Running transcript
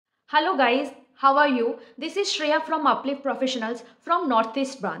Hello guys, how are you? This is Shreya from Uplift Professionals from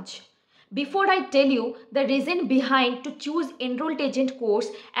Northeast branch. Before I tell you the reason behind to choose Enrolled Agent course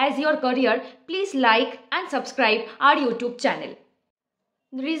as your career, please like and subscribe our YouTube channel.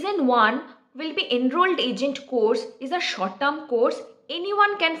 Reason 1 will be Enrolled Agent course is a short-term course.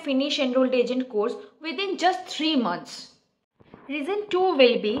 Anyone can finish Enrolled Agent course within just 3 months. Reason 2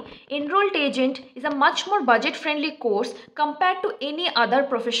 will be Enrolled Agent is a much more budget-friendly course compared to any other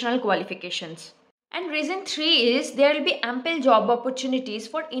professional qualifications. And reason 3 is there will be ample job opportunities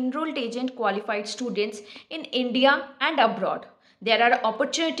for Enrolled Agent qualified students in India and abroad. There are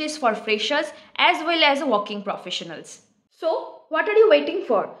opportunities for freshers as well as working professionals. So, what are you waiting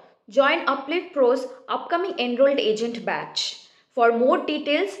for? Join Uplift Pro's upcoming Enrolled Agent batch. For more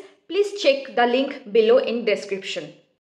details, please check the link below in description.